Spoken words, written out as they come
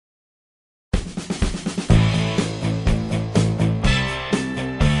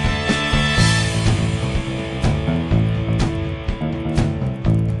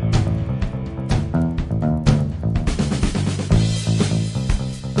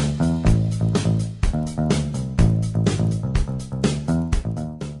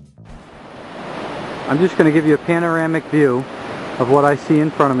I'm just going to give you a panoramic view of what I see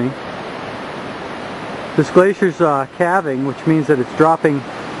in front of me. This glacier's calving, which means that it's dropping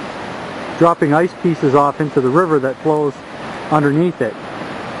ice pieces off into the river that flows underneath it.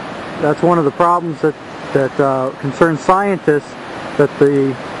 That's one of the problems that concerns scientists, that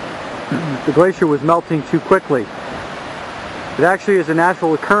the glacier was melting too quickly. It actually is a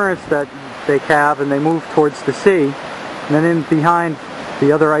natural occurrence that they calve and they move towards the sea, and then in behind,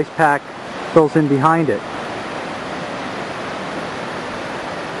 the other ice pack fills in behind it.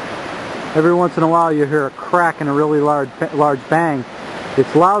 Every once in a while you hear a crack and a really large bang.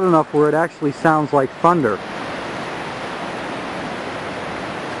 It's loud enough where it actually sounds like thunder.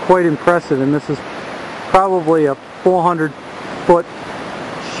 It's quite impressive, and this is probably a 400-foot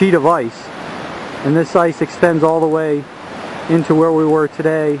sheet of ice, and this ice extends all the way into where we were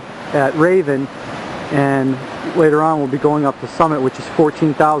today at Raven, and later on we'll be going up the summit, which is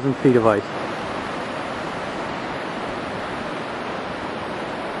 14,000 feet of ice.